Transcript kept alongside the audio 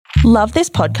Love this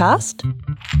podcast?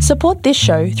 Support this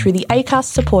show through the Acast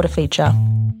supporter feature.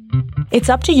 It's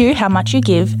up to you how much you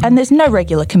give, and there's no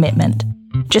regular commitment.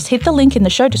 Just hit the link in the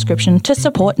show description to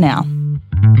support now.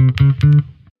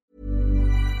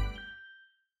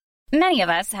 Many of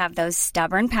us have those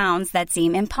stubborn pounds that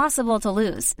seem impossible to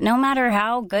lose, no matter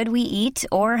how good we eat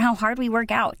or how hard we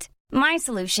work out. My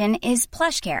solution is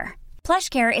PlushCare.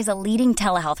 PlushCare is a leading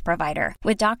telehealth provider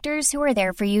with doctors who are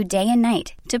there for you day and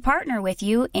night to partner with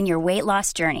you in your weight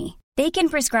loss journey. They can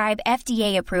prescribe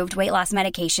FDA-approved weight loss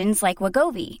medications like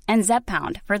Wegovy and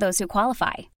Zepbound for those who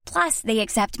qualify. Plus, they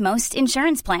accept most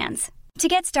insurance plans. To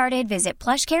get started, visit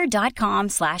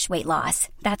plushcare.com/weightloss.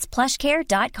 That's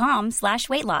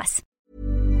plushcare.com/weightloss.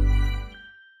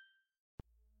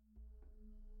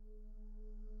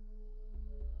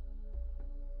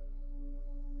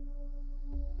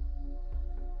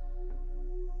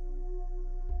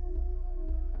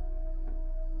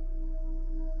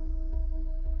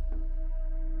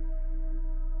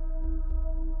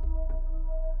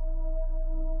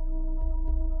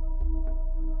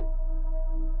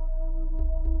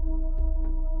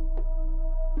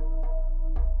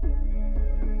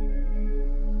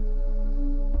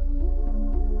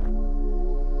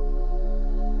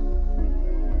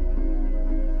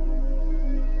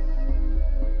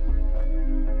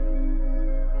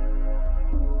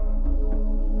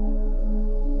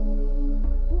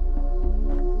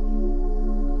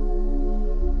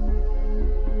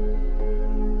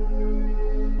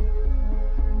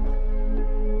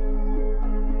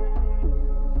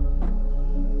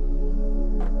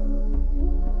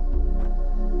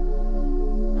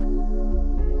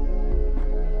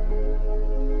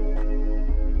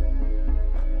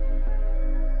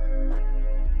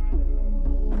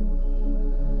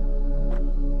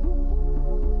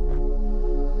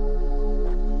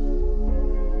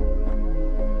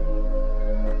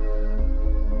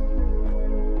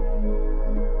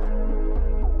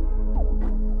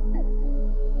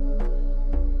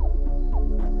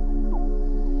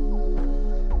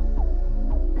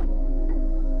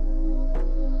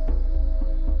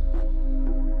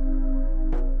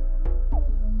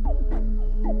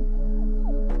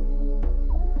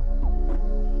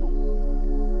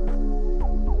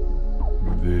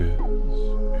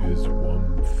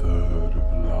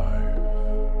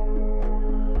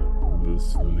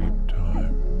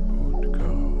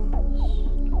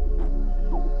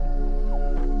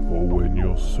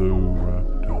 So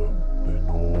wrapped up in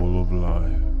all of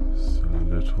life's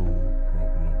little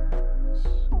problems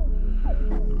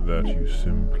that you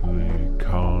simply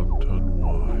can't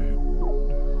unwind.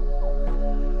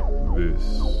 This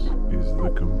is the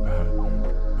companion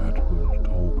that will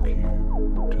talk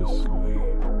you to sleep.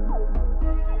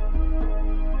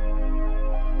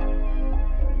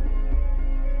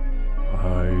 I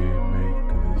make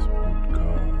this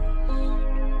podcast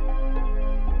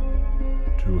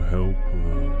to help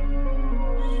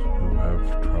those who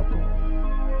have trouble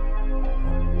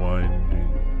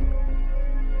unwinding,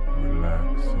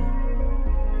 relaxing,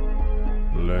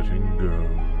 letting go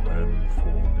and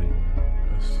falling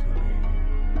asleep.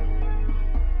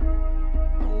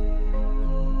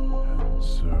 And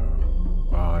so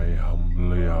I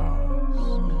humbly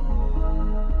ask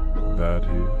that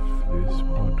if this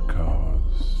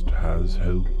podcast has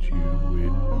helped you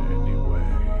in any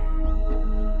way,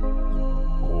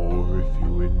 or if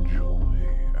you enjoy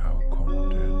our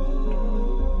content,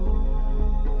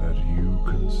 that you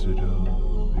consider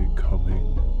becoming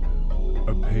a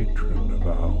patron of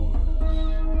ours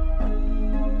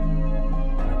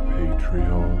at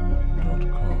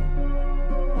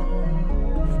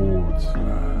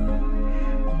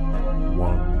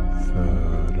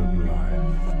patreon.com/1/3 of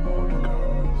Life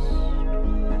podcast.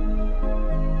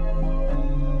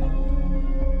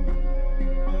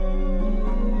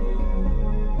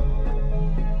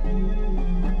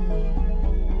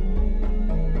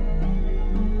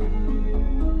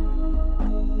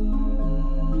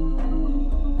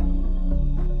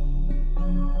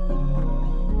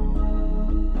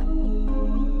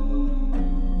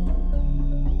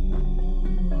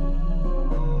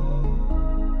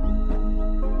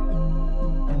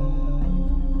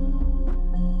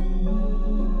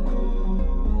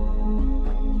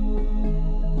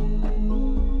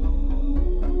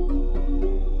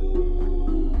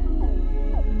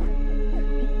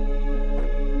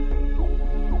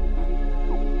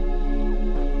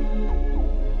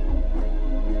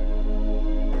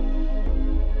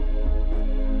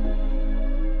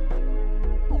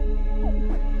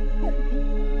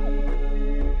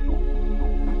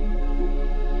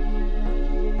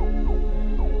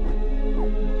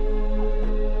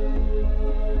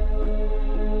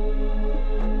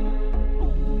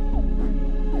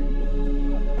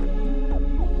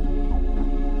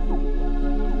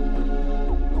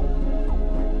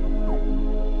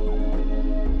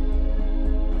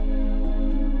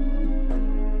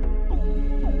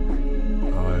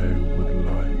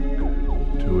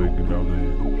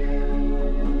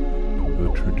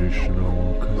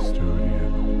 traditional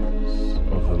custodians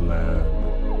of the land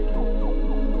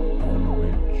on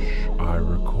which I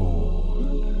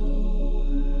record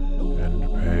and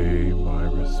pay my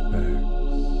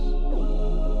respects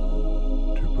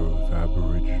to both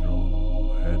Aboriginal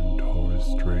and Torres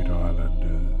Strait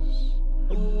Islanders,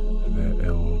 their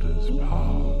elders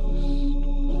past,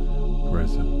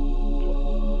 present,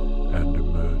 and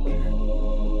emerging.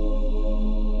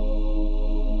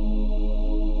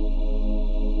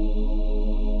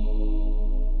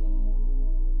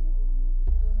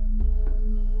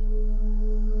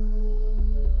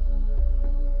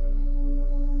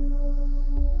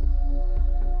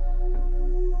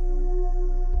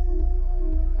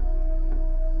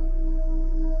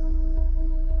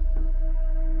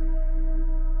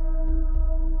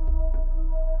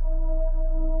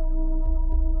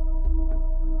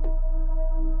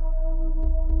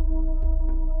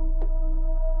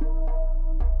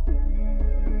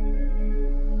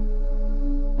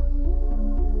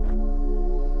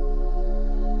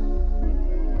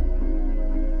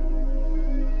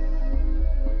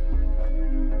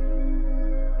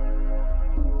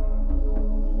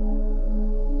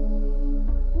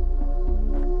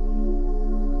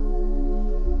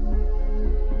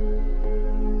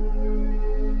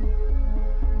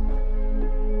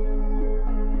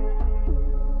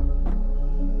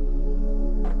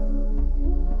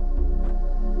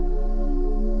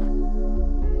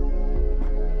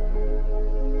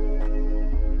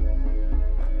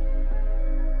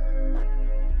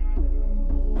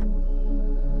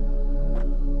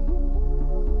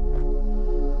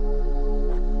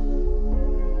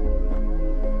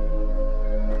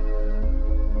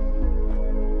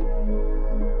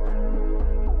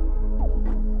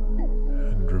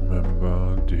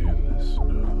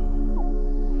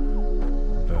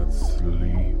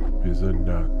 Is a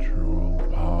natural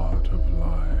part of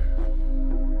life,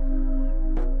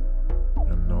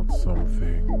 and not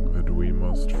something that we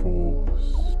must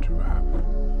force to happen,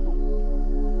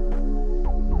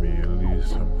 merely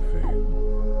something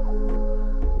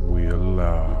we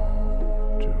allow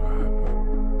to happen.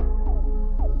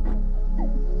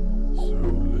 So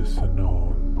listen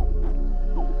on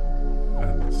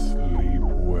and sleep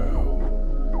well,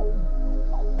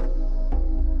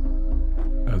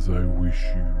 as I wish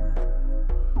you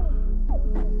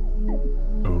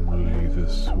only the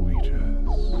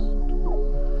sweetest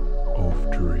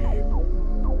of dreams.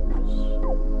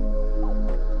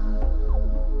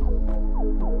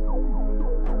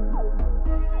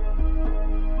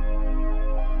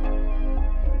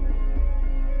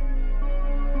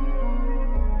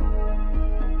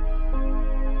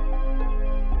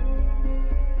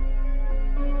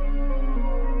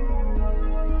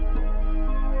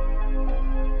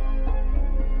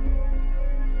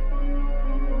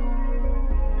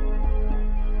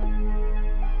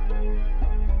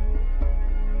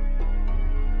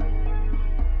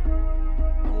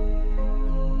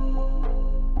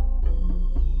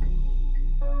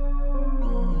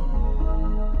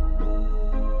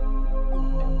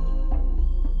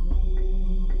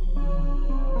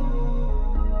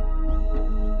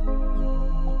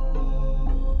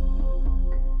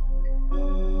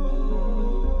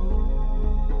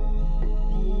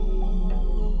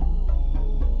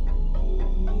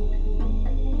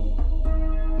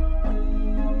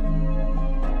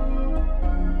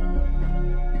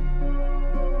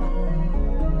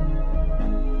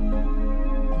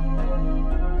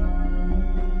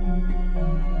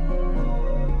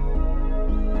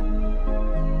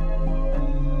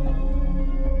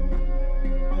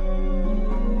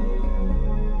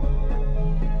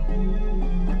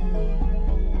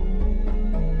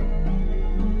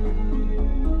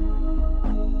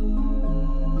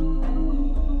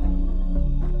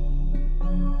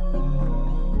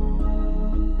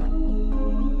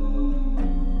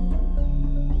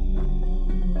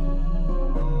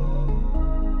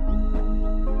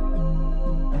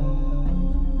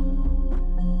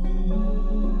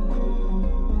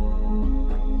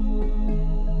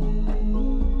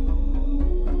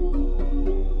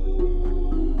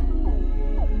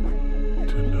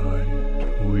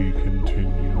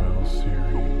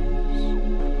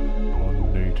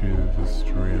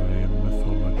 Australian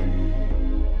mythology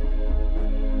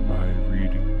by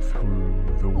reading through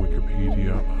the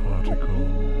Wikipedia article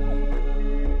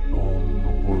on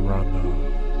Warana.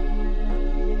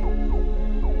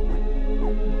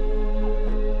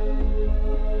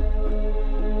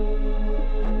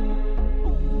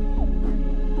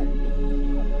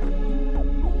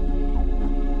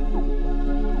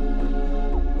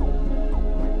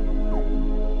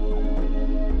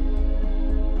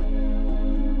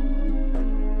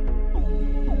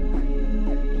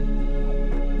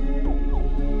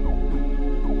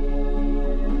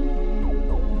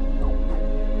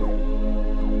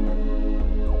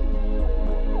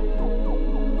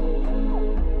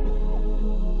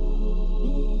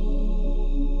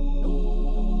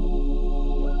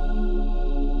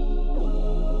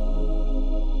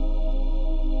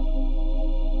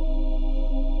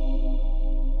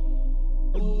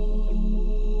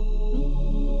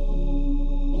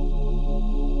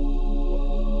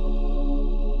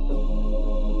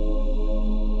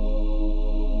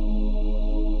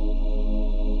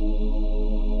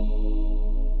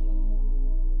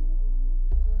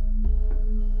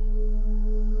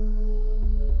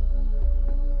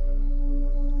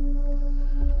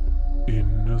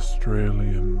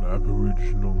 Australian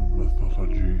Aboriginal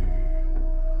mythology,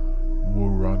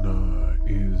 Warana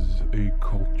is a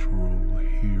cultural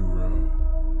hero.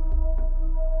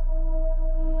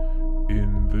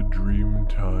 In the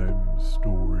Dreamtime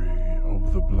story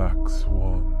of the Black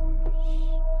Swans,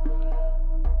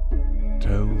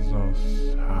 tells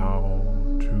us how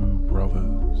two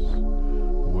brothers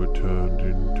were turned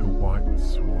into white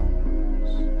swans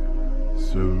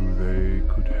so they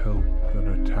could help an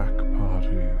attack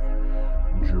party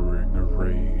during a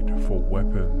raid for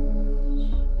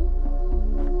weapons.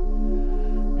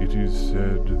 It is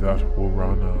said that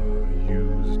Warana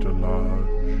used a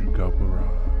large gubbara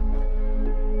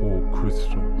or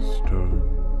crystal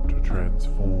stone to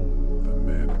transform the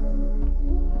men.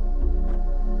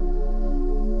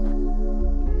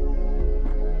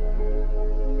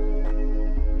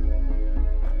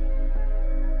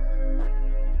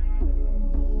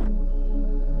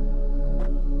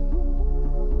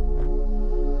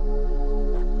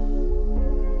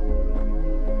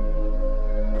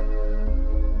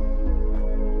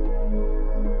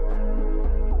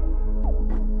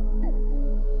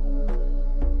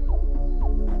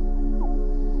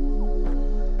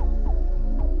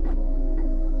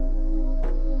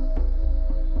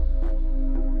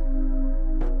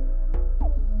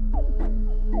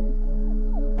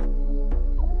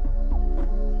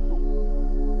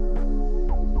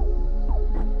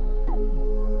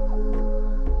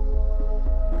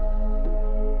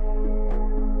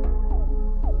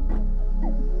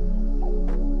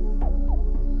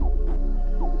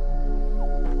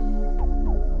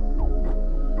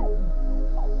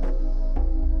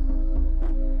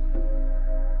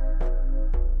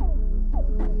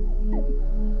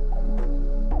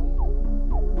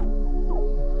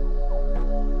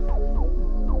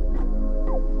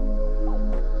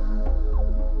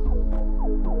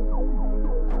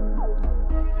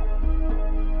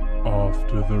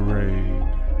 After the raid,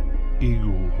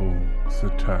 Eaglehawks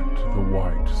attacked the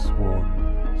white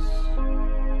swans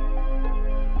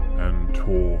and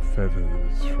tore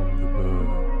feathers from the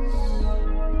birds.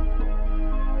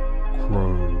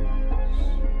 Crows,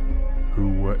 who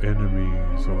were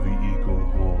enemies of the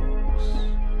Eaglehawks,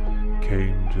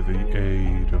 came to the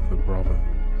aid of the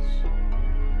brothers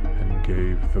and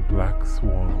gave the black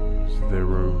swans their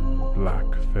own black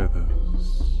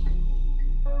feathers.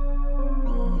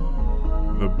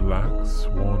 The black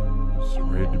swan's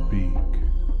red beak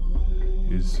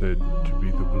is said to be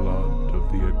the blood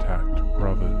of the attacked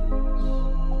brothers,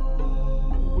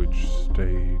 which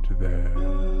stayed there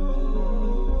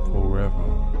forever.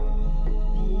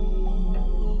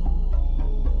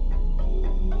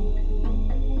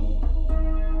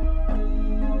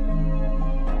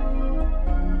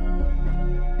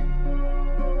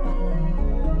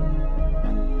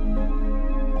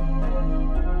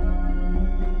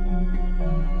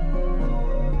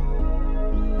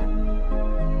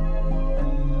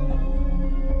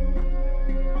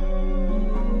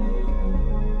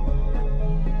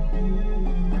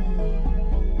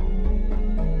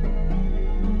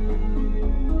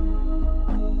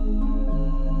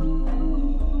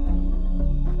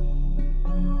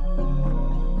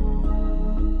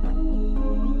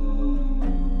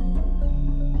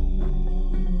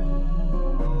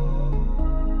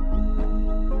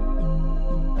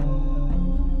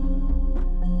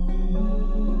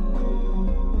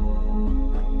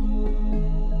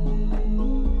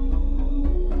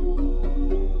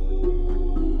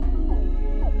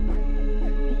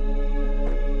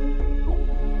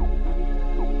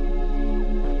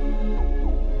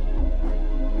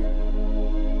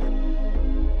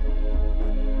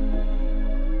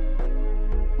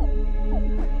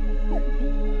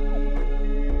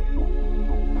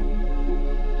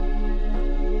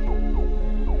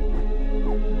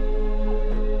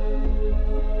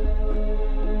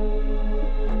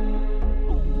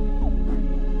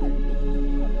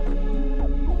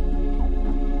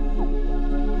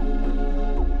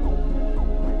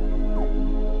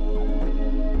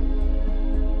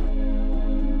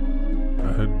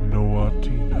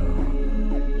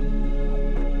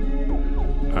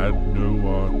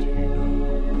 Adnoatina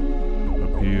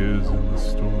appears in the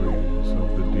stories of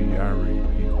the Diari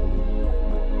people,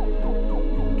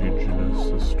 indigenous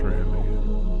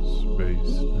Australians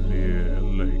based near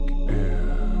Lake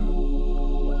Eyre.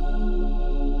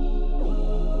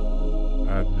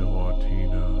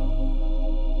 Adnoatina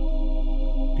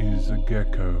is a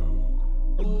gecko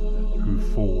who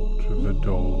fought the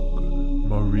dog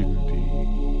Morindi.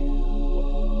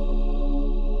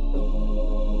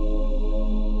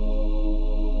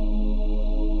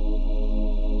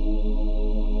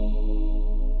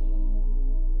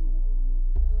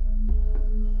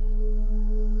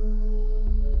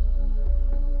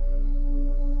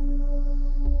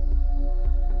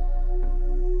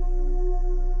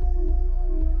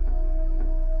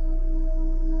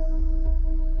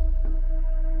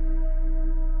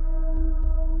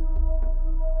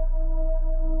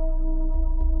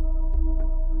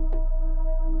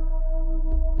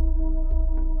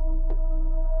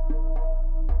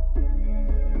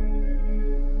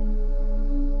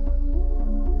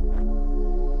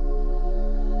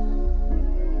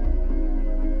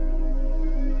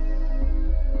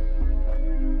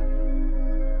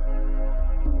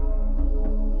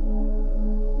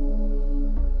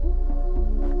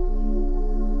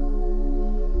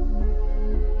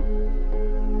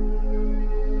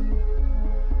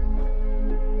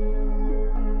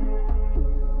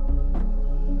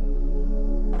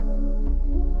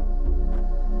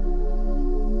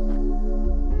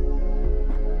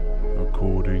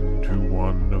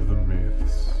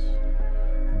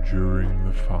 During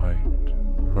the fight,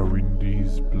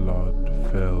 Marindi's blood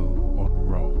fell on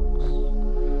rocks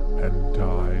and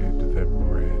dyed them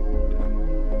red.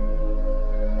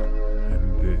 And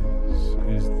this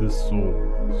is the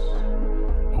source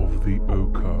of the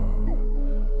ochre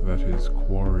that is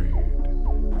quarried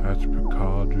at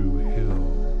Picardoo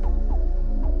Hill.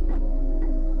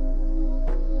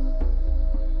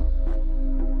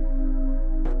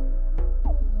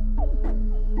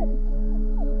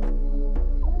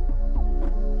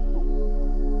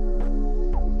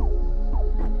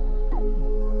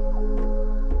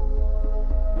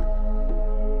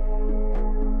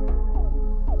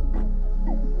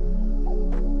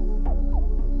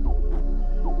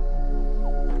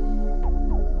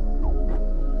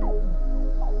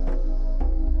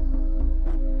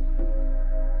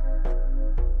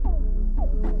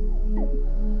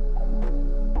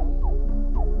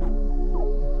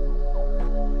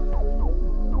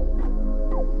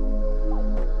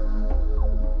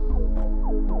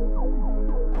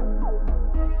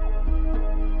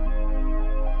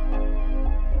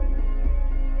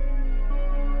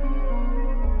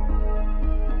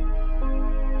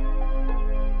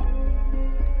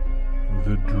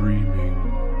 The dreaming.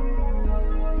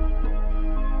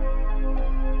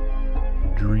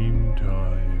 Dream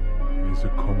time is a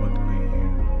commonly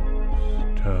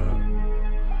used term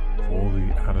for the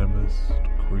animist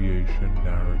creation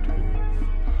narrative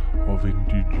of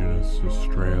Indigenous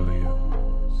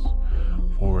Australians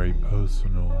for a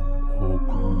personal or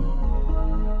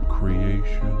group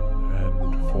creation and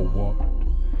for what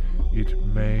it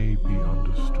may be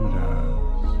understood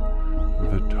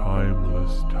as the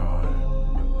timeless time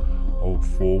of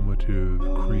formative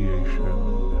creation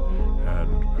and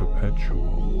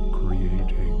perpetual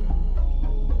creating.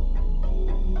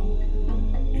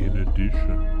 In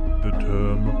addition, the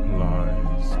term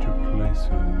applies to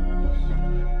places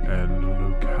and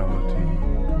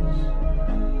localities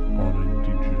on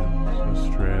Indigenous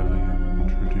Australian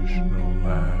traditional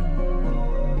land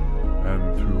and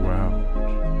throughout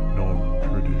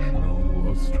non-traditional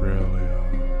Australia,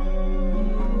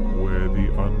 where the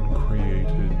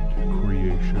uncreated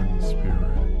creation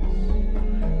spirits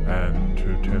and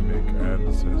totemic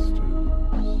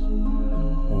ancestors,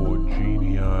 or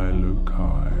genii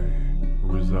loci,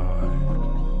 reside.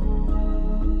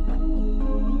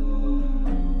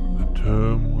 The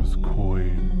term was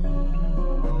coined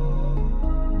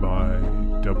by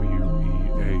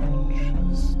W.E.H.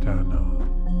 Stanner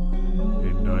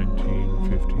in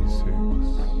 1956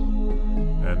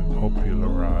 and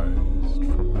popularized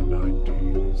from the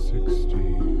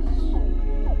 1960s,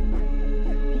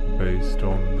 based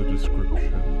on the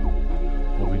description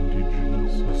of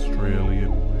Indigenous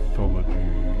Australian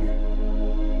mythology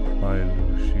by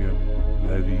Lucien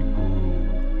Levy-Bruhl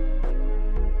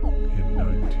in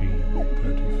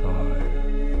 1935.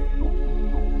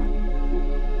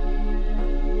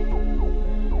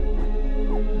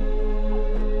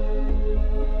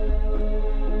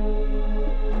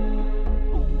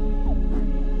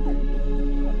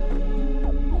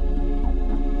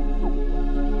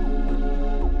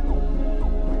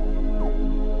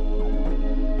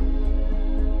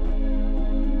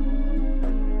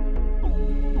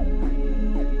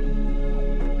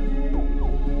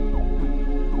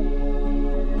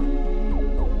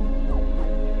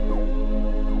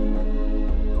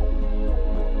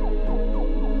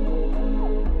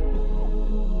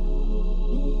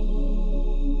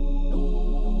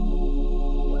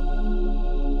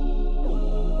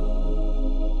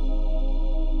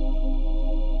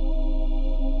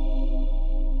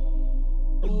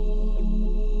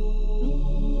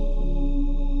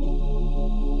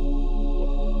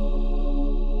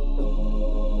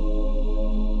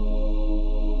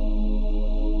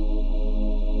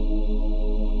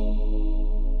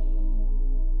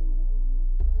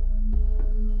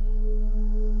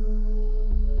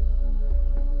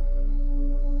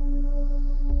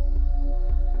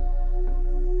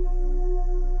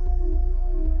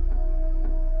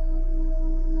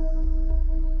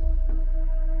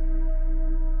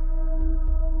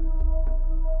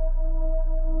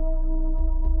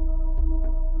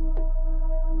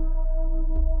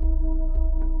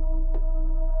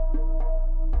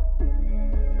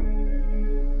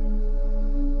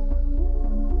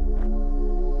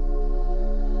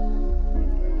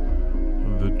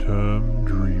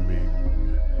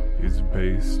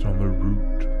 Based on the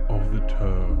root of the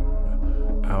term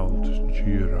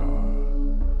Altjira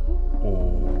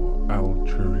or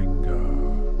Altjeringa,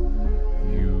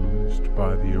 used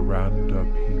by the Aranda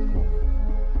people,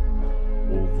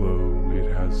 although it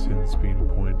has since been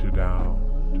pointed out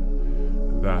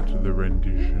that the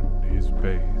rendition is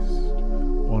based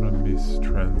on a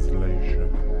mistranslation.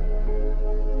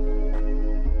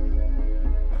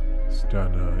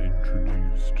 Stannah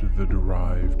introduced the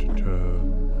derived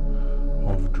term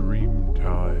of dream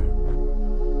time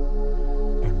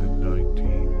in the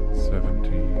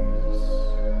 1970s.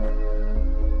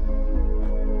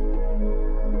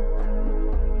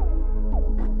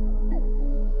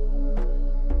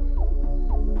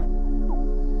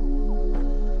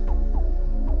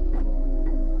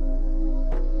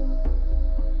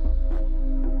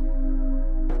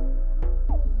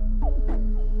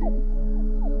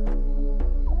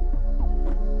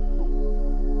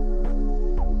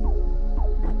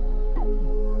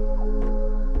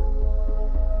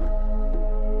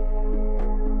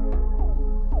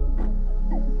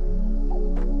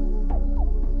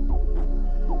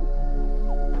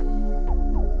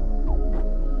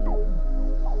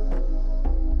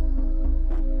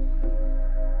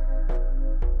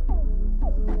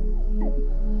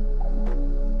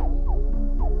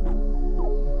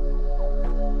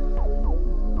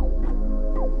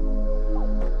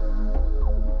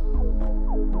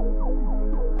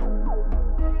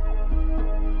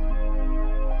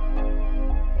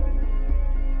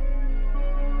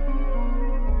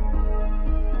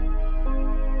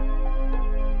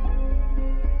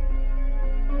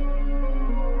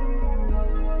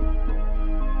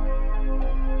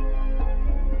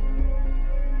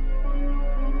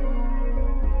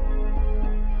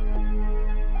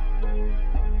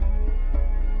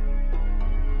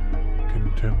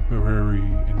 Contemporary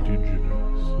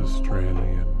Indigenous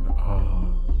Australian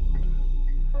art.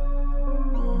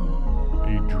 A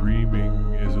dreaming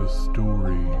is a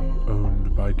story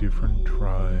owned by different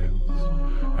tribes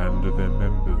and their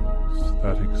members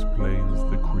that explains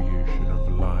the creation of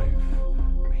life,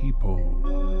 people,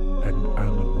 and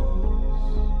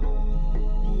animals.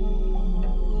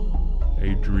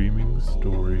 A dreaming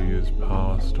story is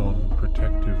passed on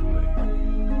protectively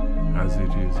as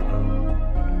it is owned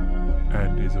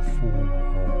and is a form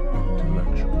of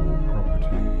intellectual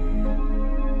property.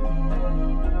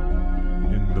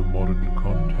 In the modern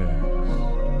context,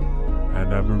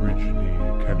 an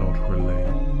Aborigine cannot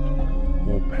relate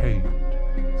or paint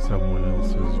someone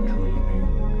else's dreaming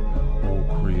or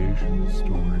creation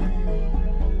story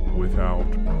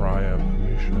without prior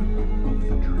permission of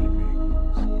the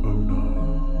dreaming's owner.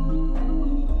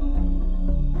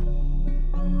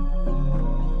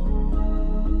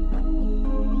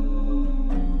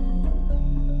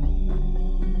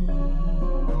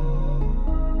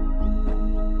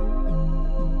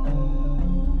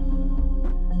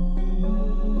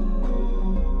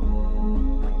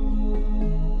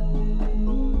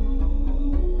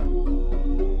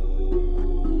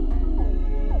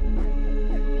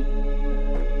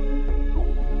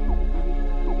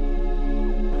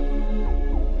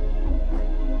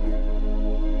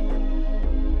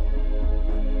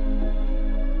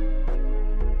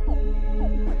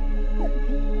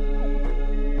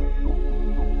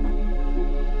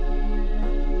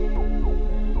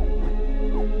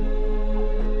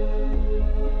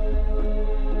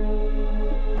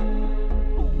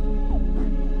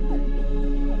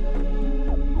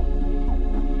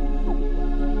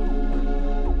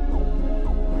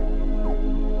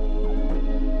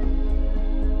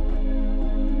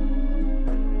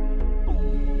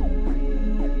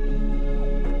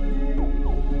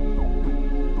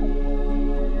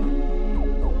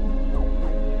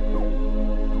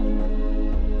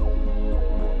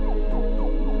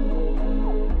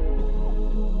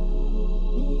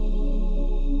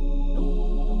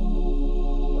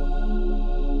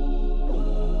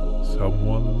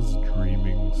 Someone's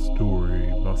dreaming story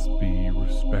must be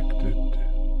respected,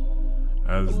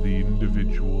 as the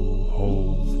individual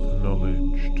holds the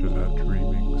knowledge to that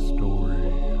dreaming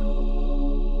story.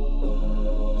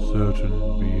 Certain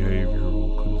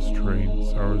behavioral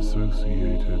constraints are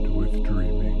associated with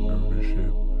dreaming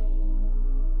ownership.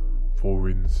 For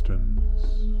instance,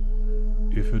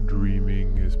 if a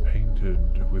dreaming is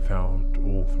painted without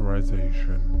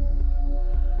authorization,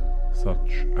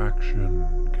 such action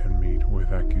can meet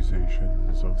with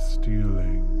accusations of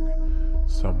stealing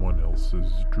someone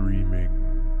else's dreaming.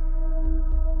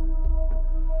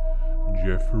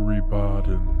 Jeffrey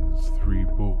Barden's 3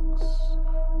 books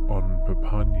on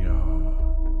Papunya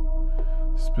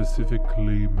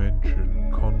specifically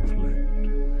mention conflict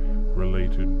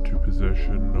related to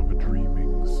possession of a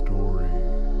dreaming story.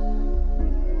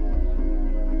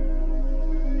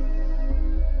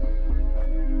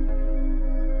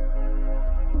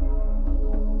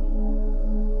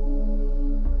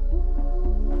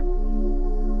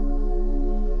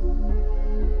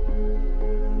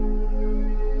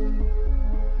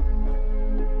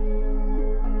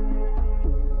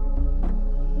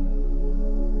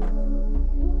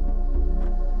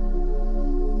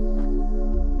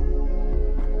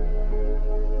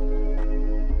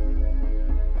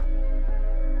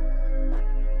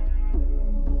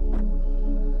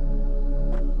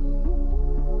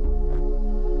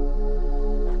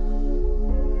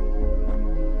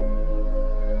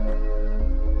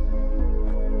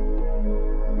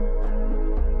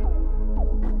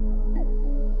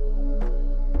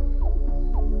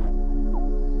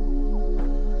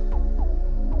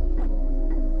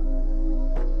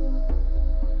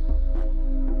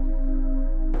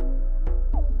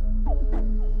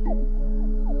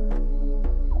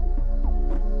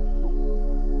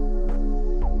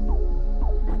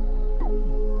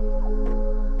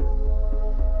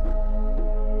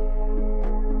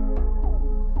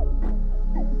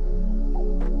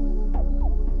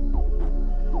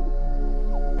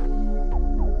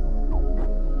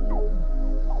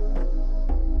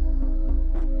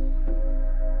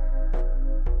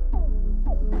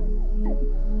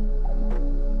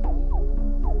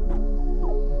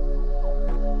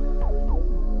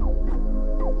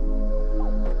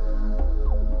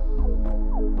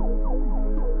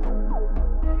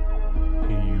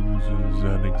 uses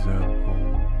an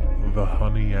example, the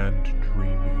honey ant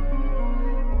dreaming,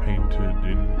 painted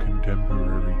in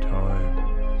contemporary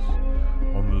times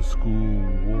on the school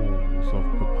walls of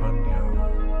Papunya.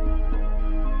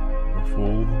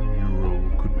 Before the mural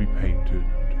could be painted,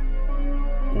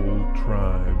 all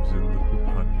tribes in the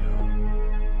Papunya,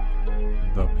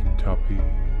 the Pintupi,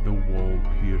 the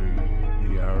Walpiri,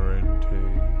 the Arrente,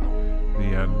 the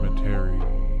Anmateri,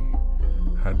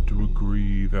 had to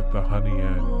agree that the honey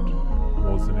ant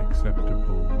was an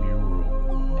acceptable mural,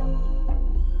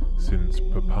 since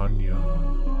Papunya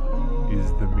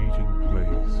is the meeting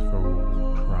place for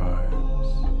all tribes.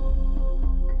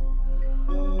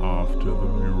 After the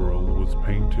mural was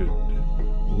painted,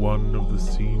 one of the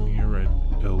senior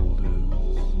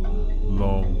elders,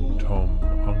 Long Tom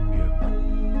Onion,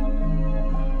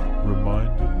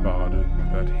 reminded Barden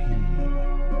that he,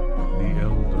 the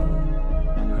elder,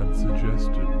 had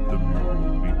suggested the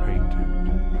mural be painted.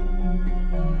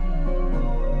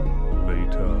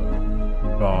 Later,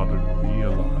 Barden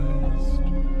realized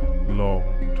Long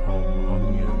Tom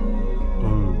Onion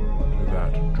owned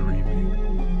that dreaming.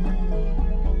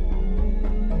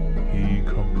 He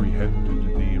comprehended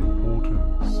the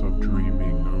importance of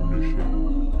dreaming ownership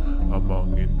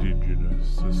among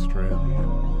Indigenous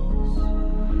Australians,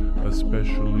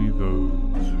 especially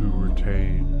those who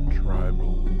retain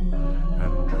tribal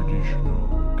and traditional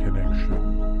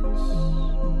connections.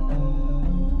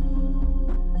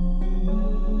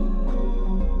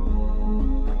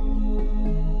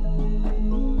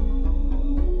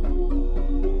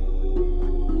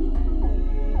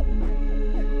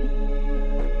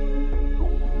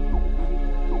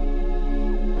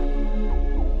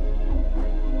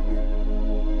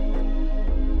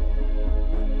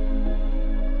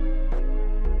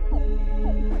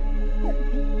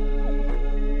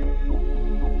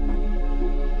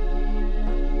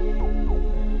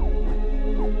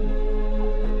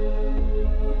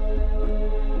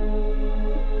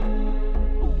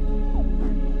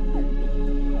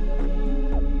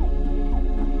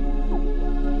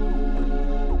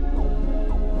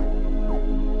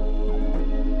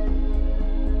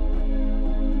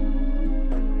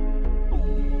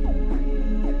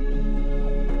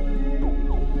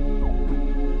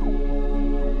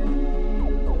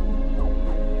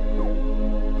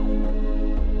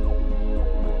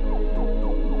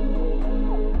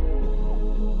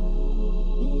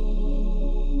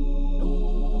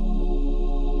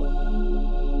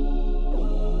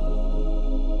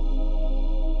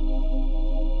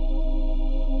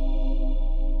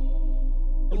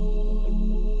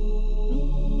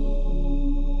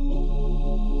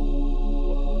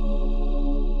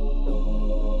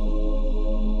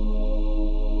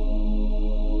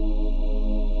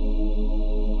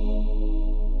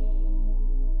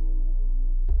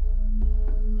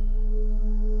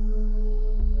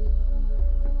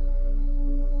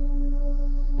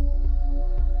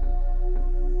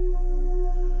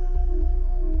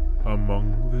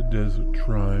 Desert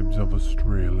tribes of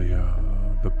Australia,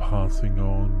 the passing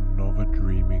on of a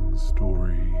dreaming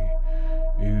story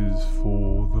is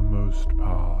for the most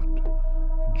part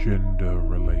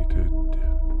gender-related.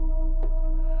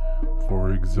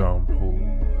 For example,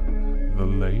 the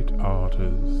late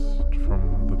artist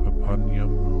from the Papunya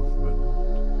movement,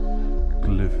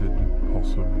 Clifford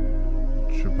Possum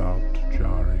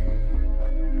Chebout-Jari,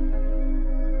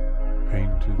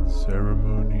 painted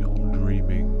ceremonial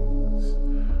dreamings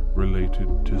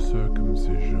related to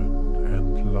circumcision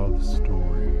and love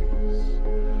stories,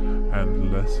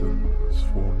 and lessons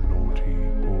for naughty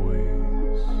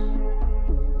boys.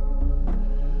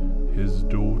 His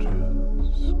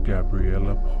daughters,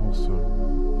 Gabriella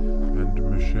Possum and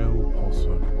Michelle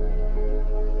Possum,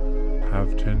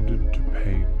 have tended to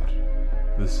paint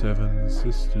the Seven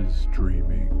Sisters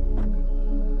dreaming,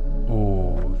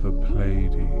 or the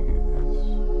Pleiades,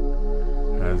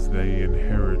 as they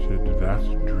inherited that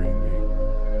dreaming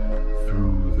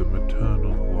through the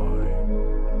maternal line.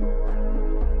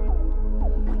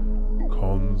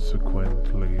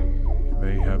 Consequently,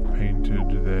 they have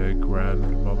painted their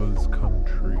grandmother's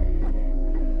country,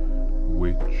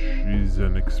 which is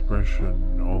an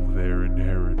expression of their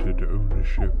inherited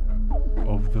ownership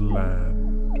of the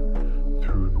land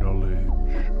through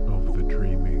knowledge of the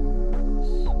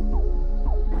dreamings.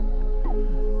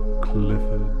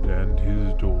 Clifford and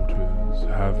his daughters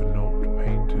have not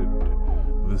painted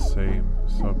the same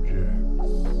subjects.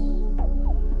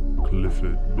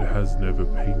 Clifford has never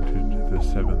painted the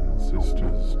Seven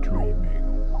Sisters dreaming.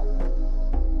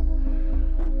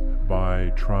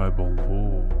 By tribal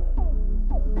law,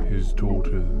 his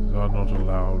daughters are not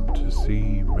allowed to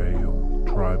see male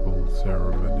tribal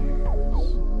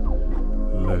ceremonies,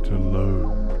 let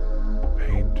alone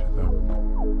paint them.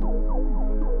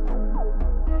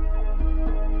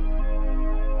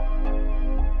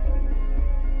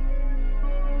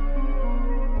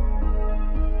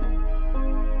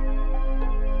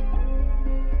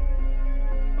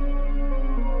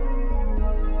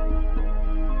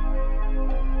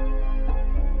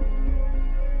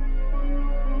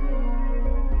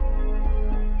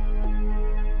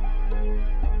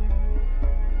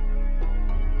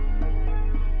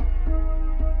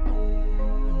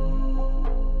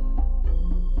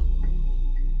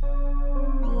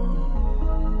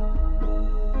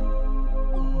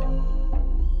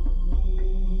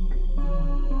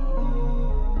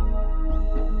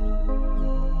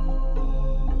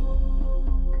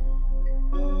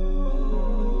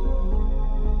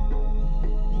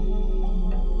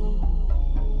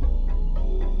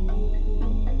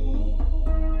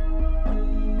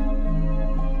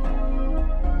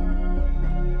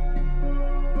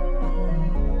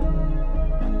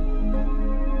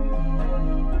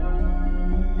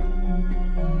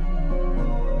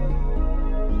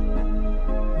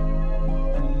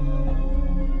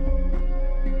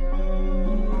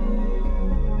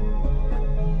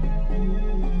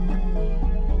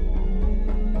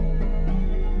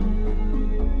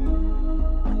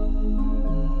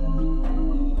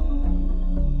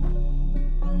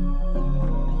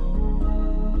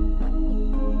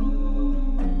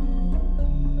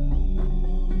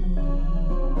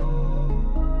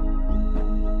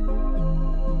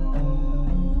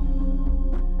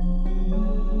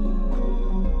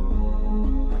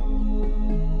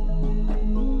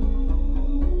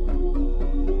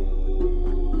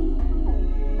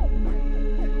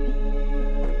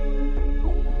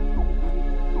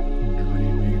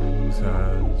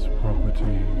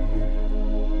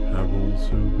 Have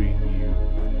also been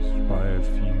used by a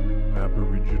few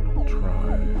Aboriginal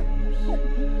tribes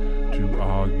to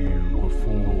argue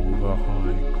before the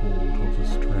High Court of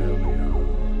Australia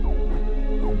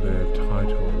their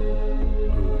title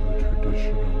over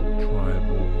traditional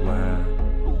tribal land.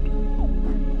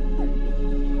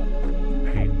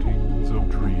 Paintings of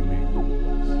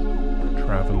dreamings,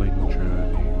 travelling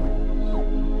journeys,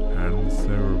 and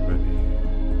ceremonies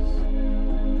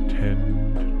tend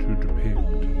to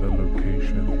depict the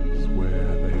locations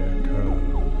where they occur.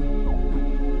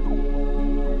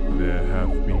 There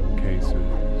have been cases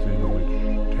in which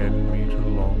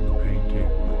 10-meter-long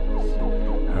paintings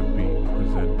have been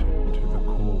presented to the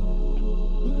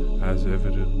court as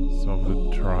evidence of the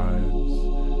tribe's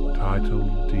title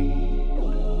deed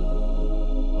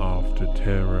after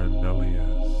Terra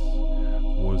Nullius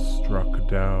was struck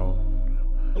down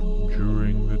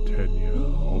during the tenure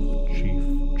of Chief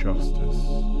Justice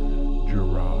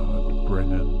Gerard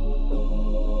Brennan.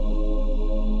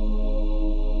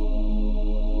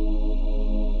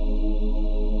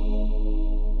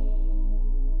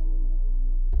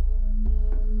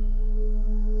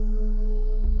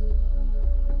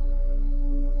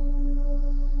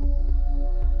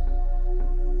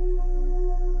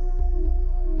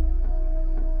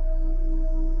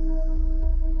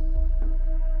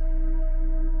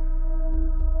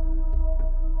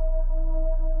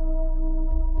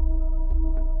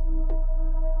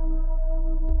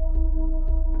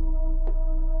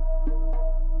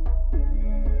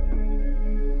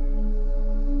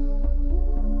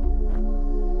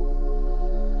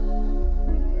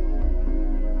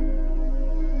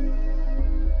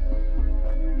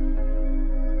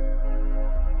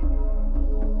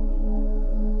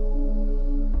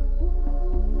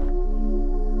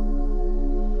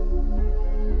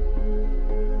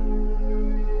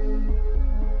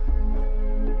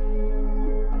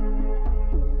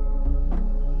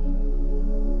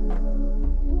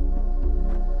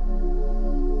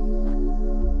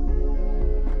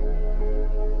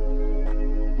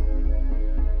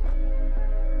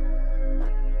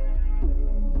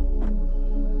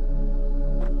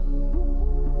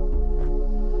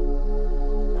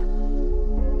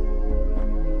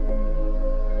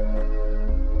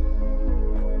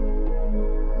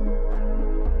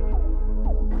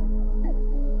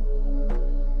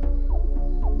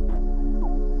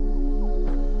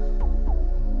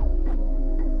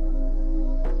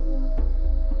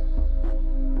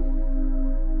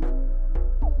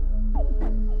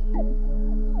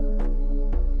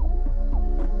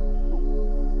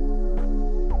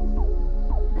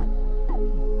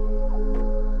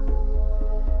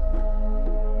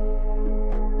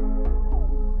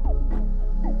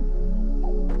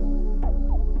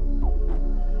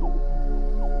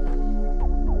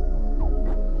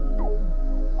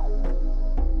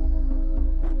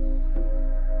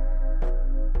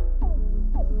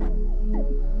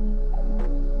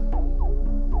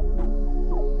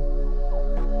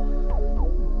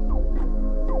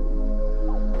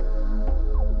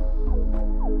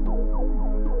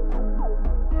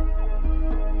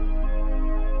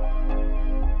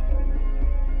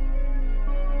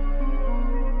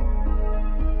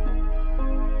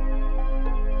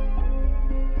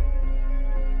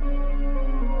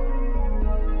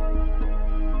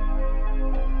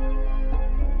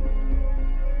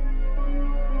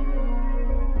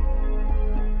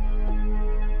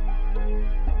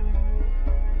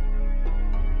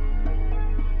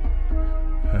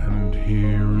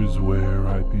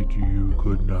 bid you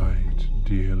good night,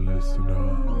 dear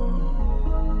listener.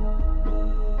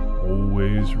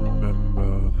 Always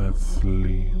remember that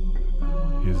sleep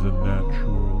is a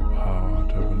natural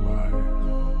part of life,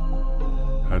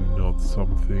 and not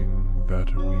something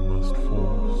that we must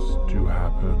force to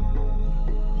happen,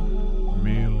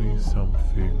 merely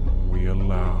something we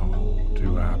allow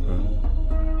to happen.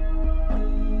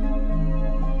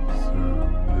 So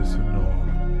listen on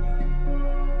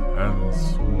and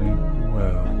sleep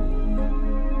well,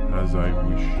 as I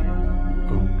wish you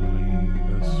only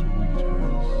the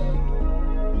sweetest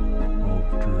of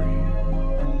dreams.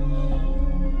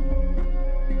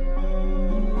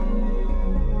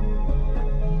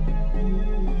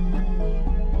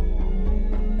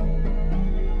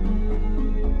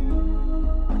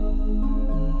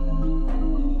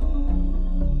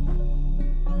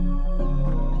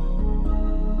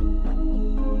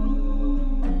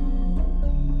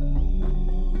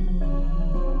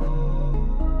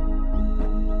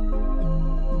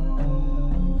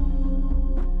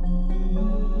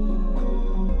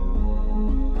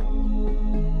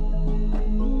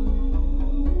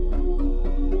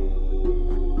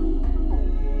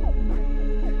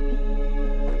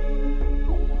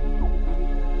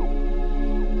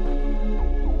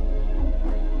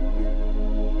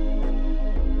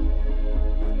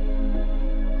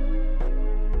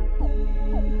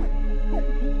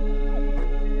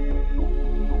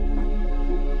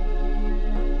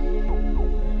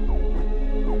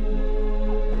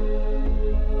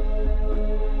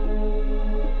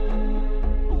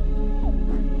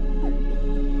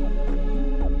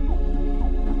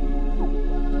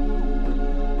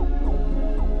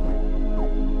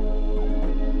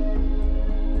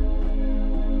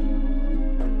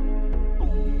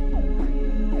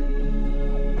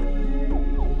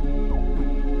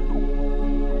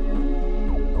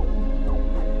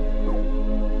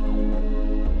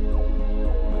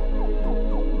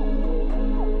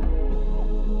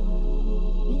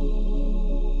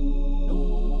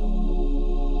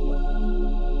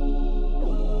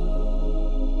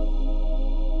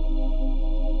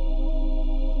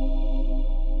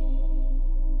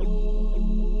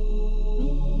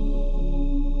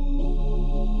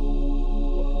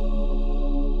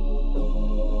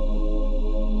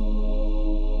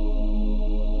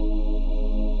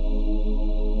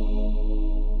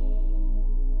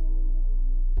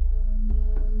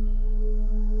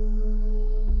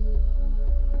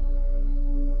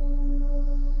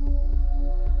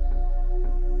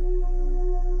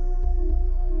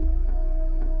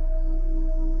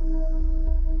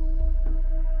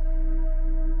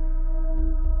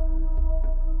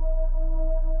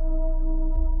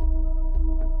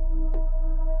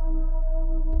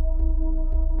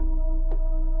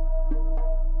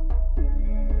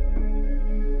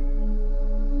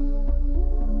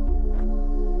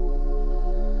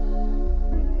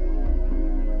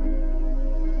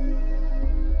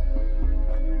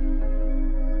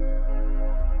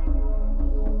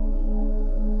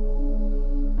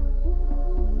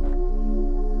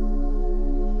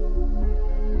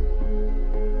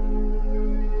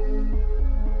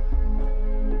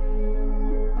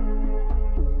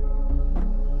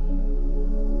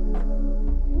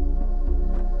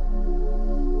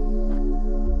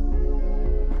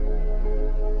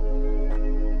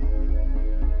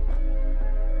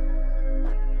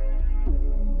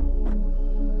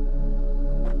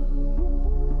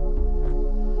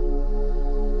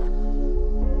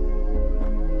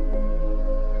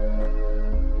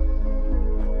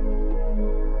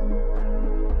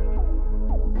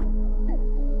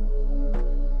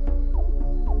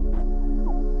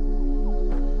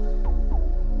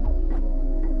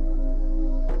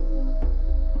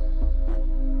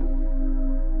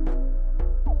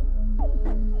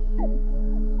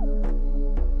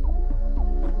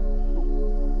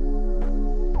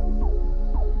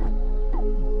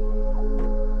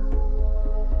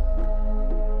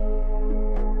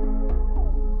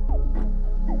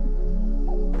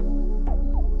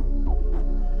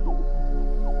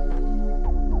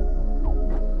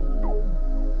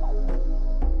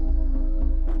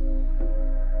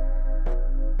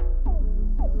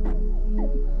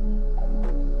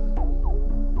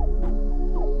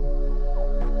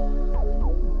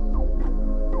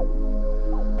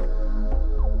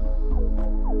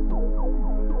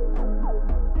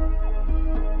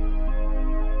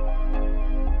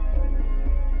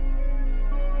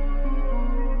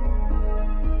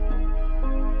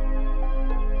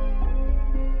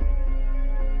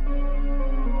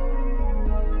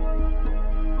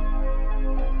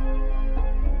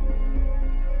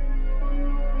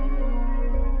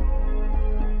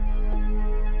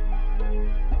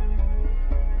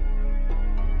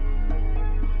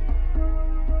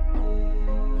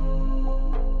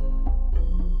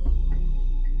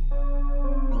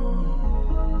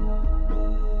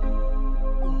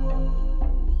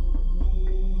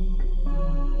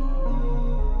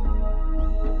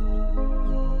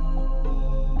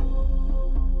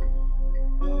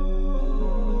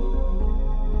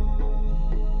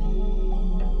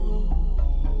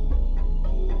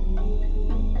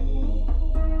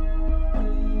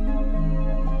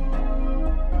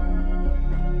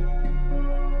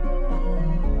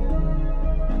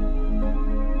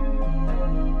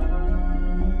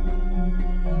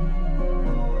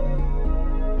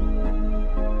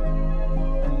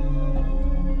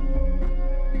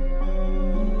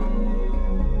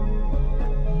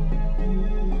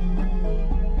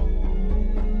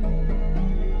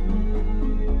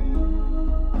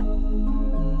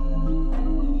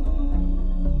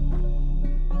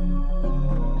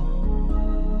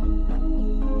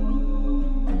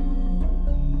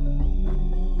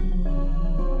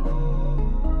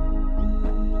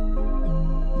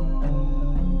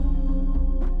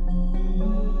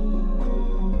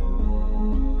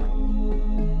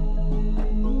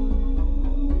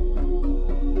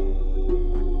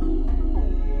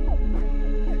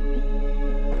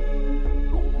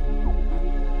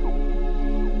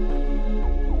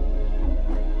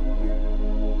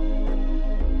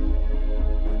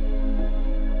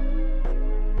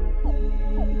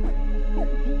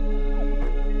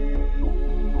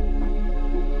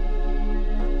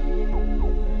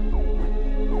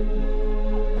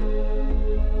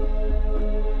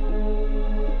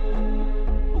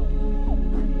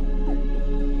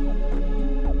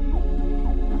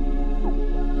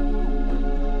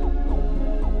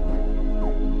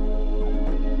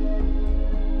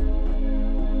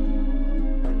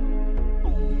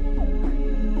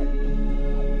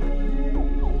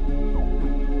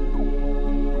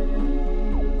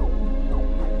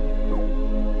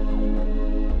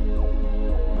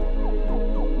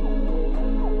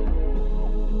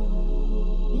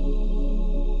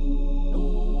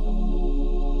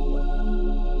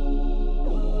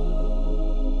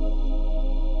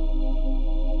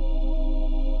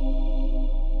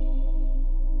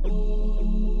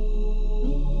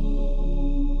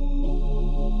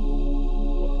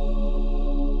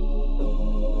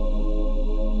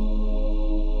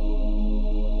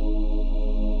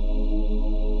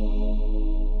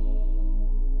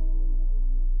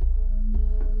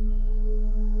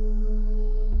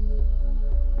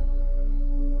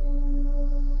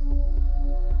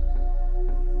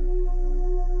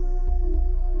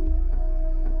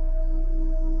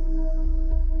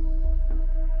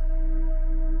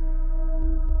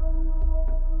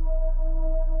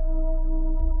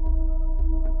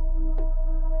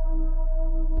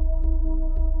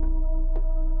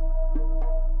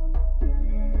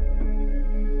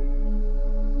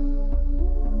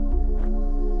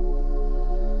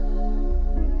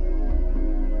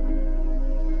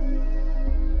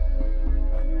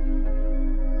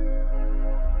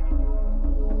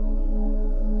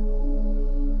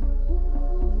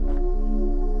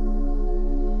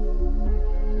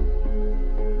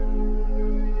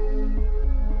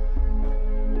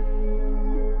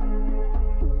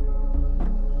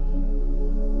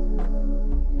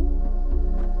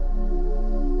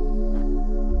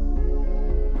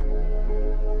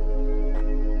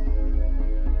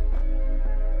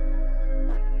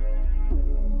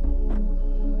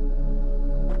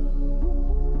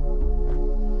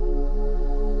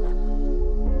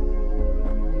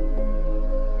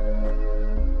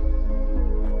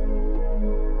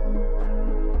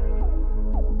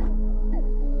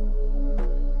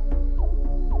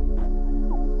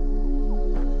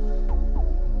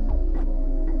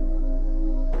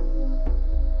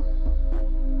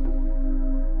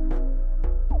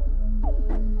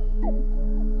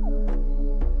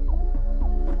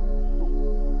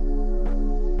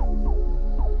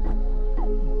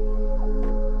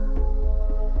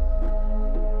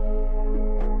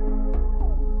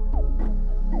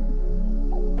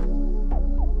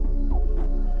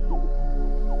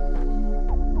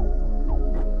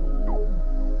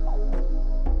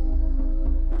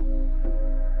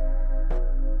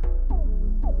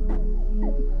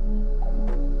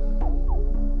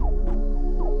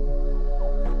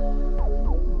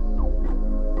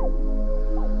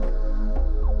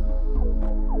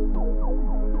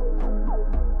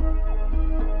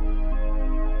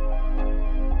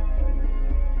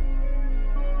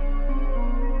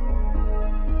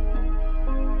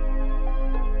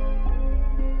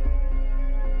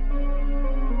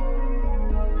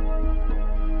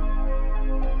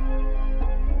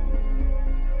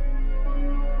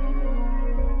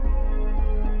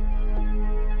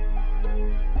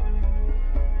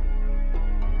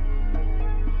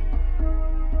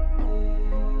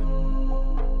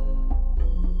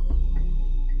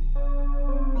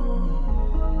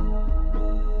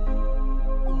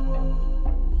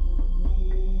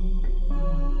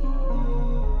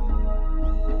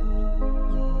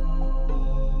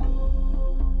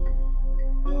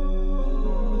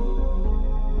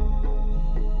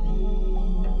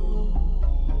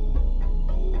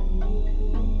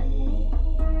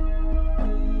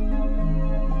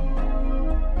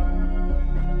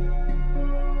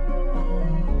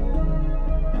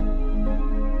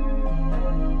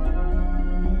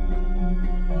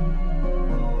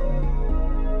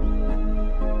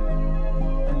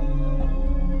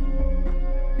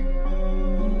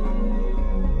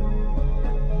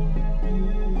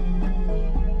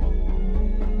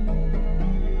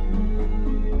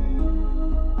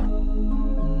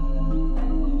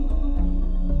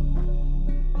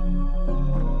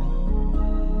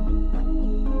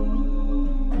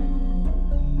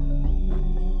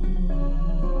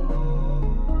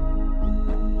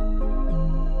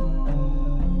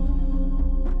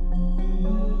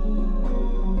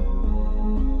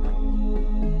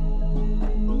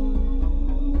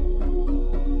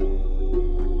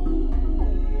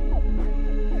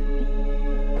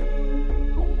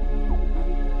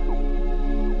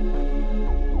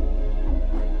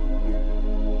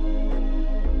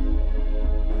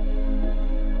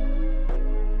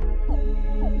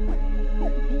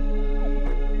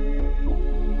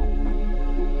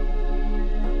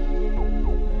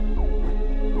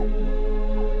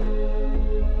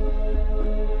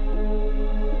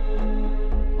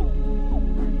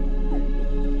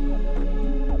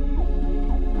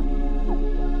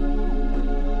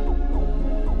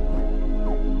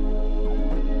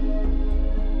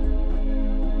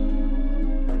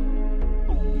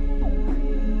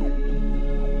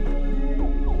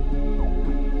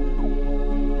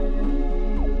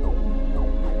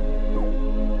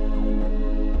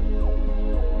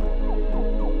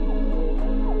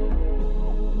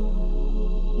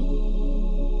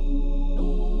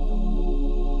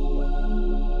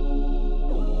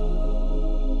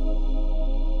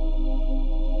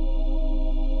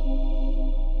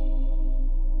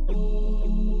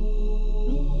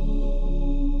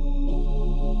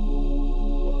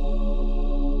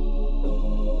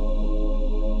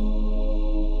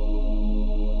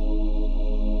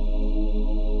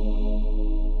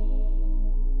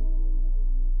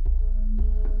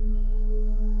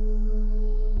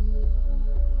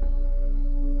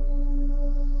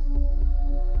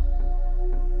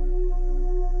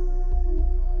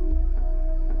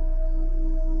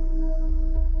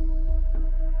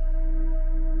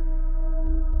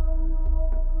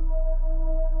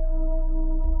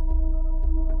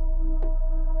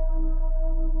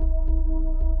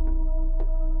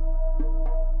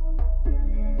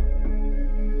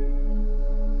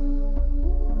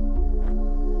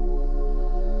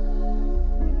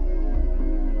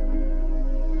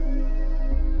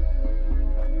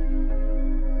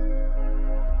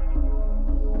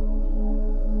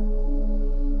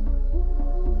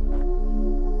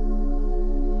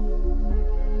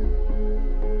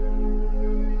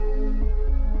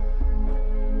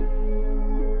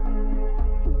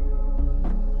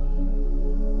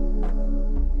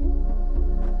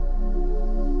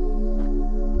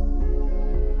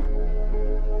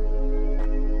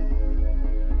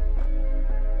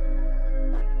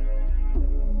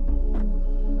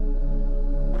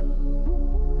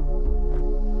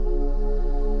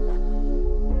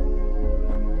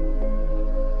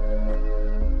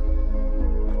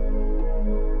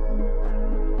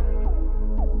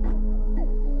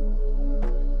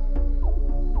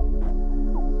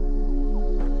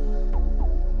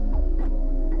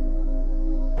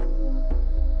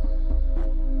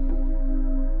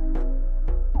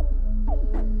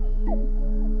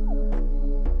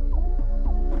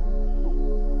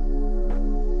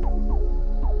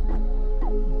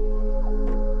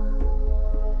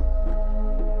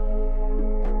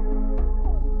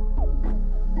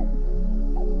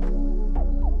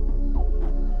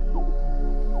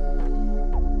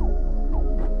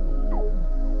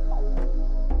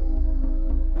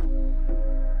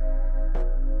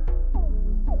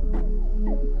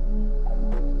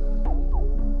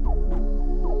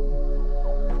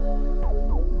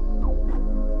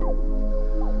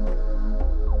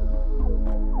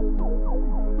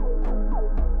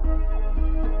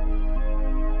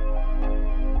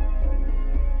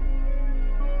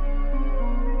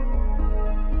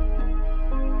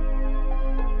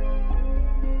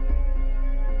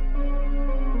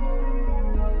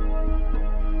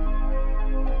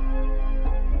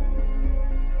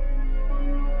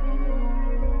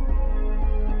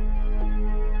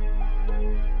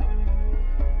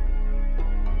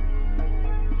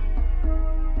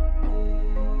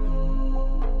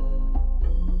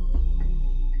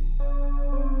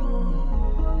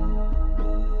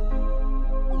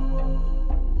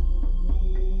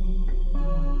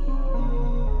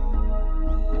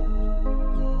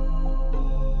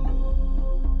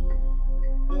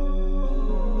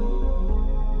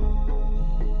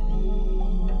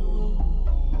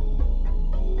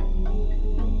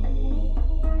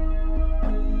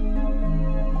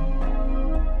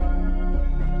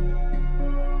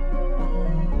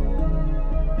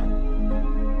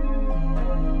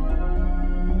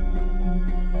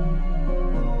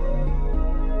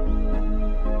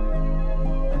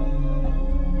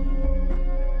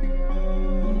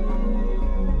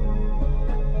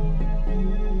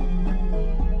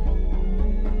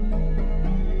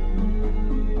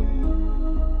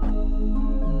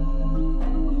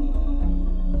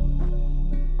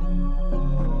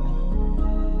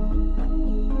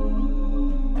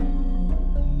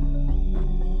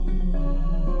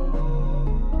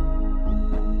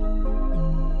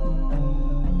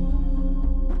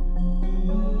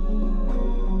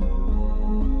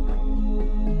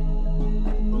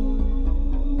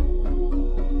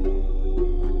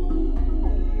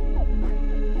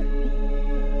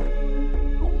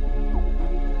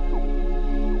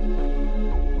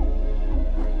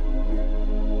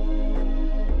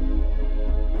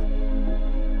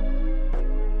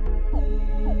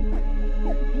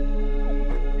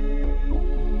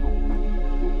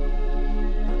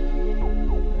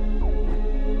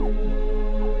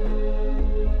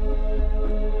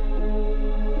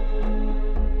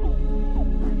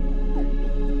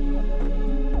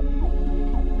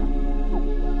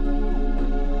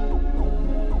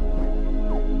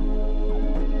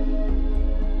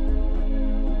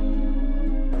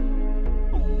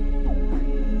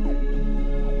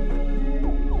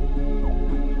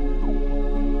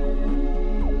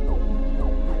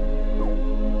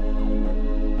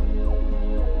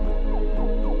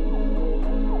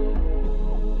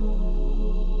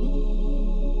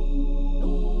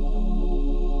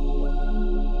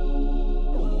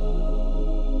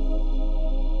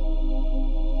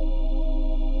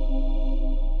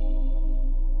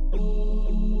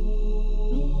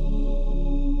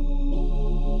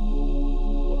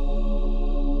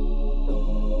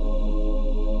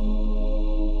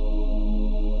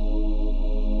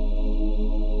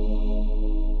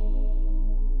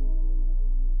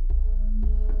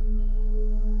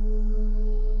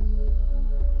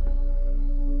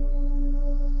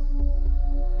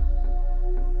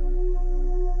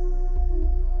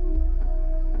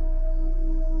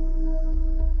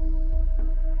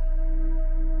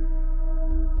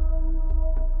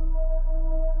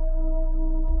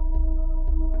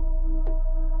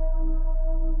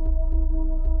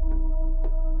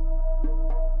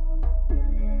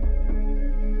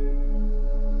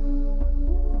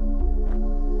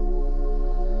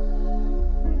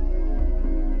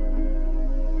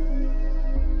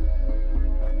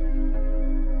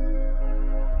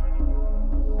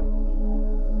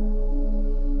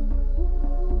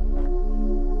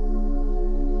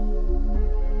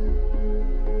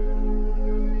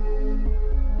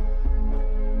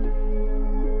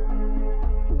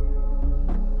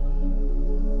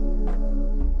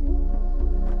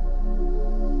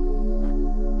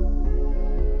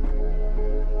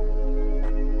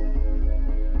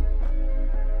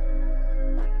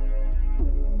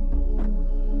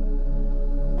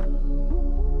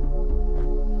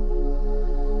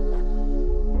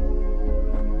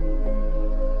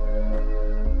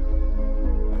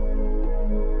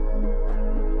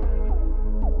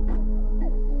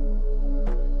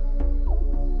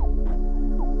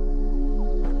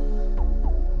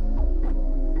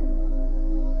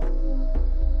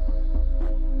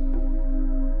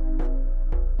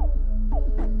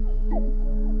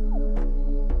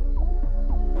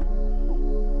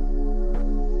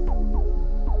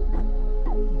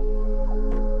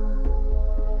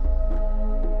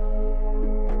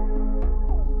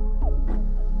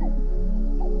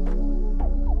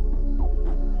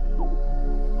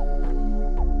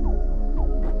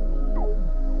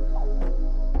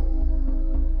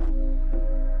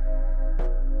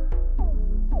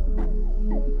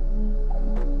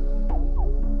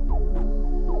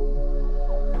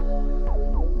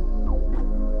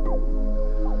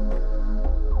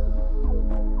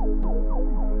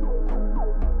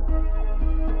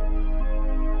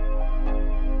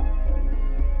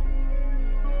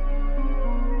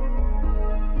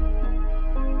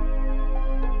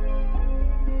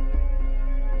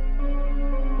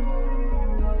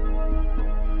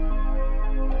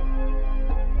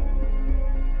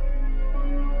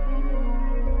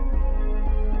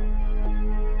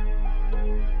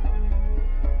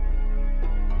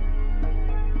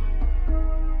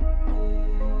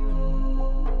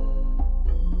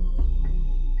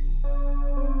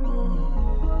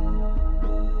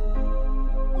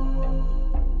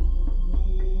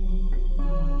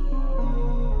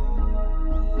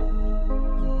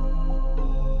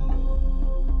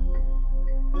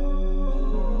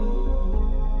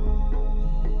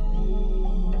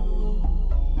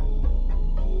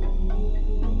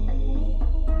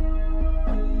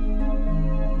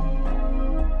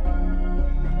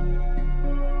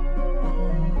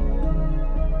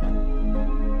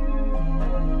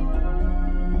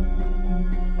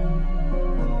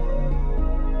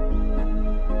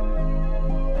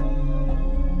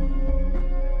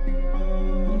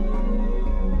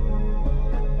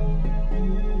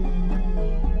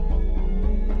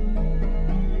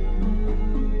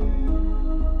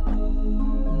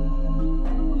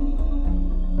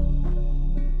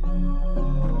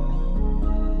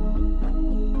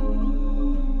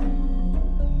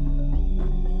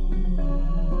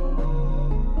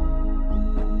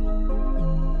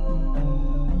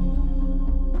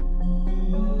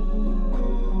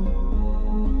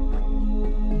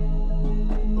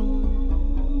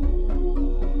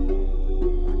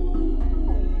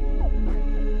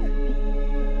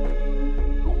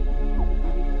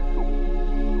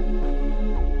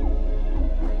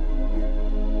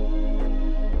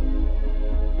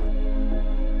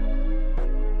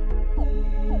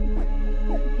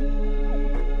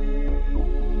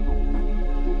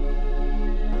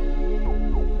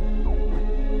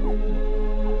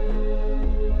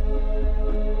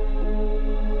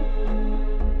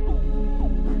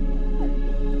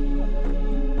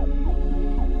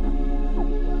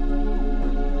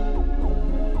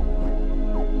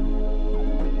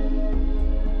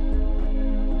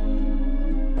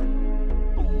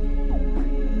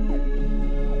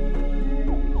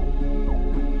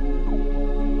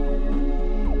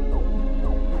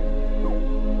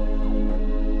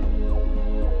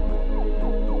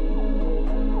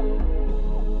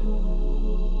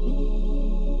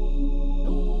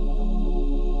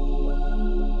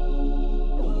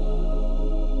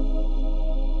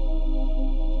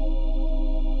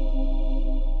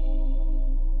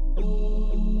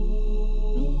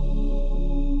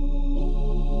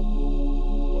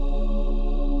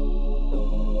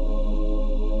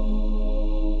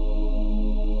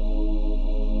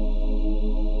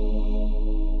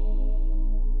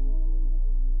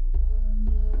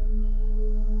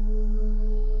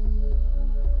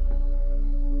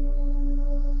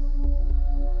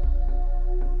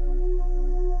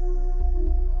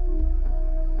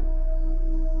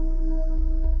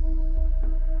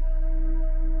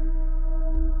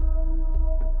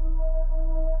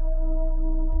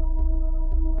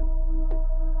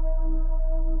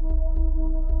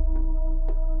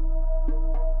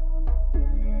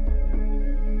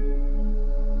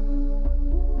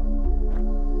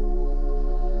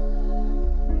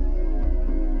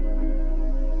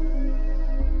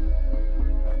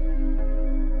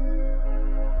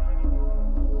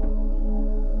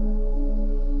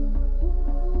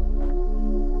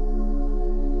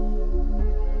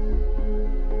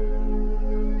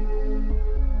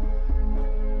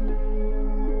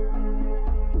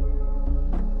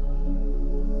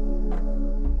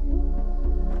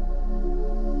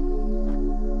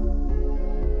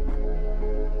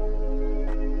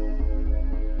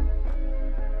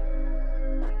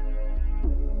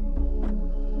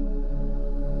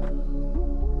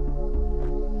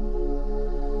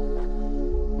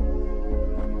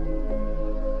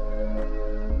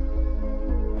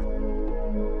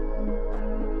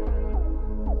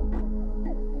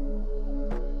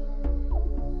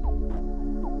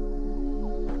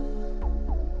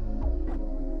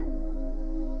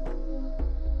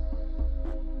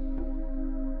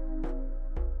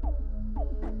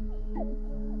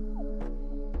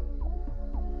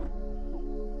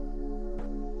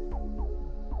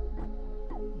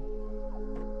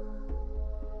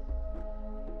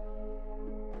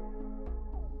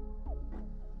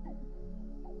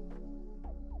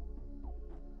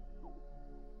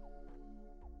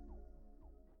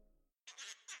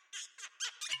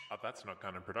 A That's Not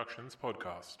Canon Productions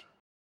podcast.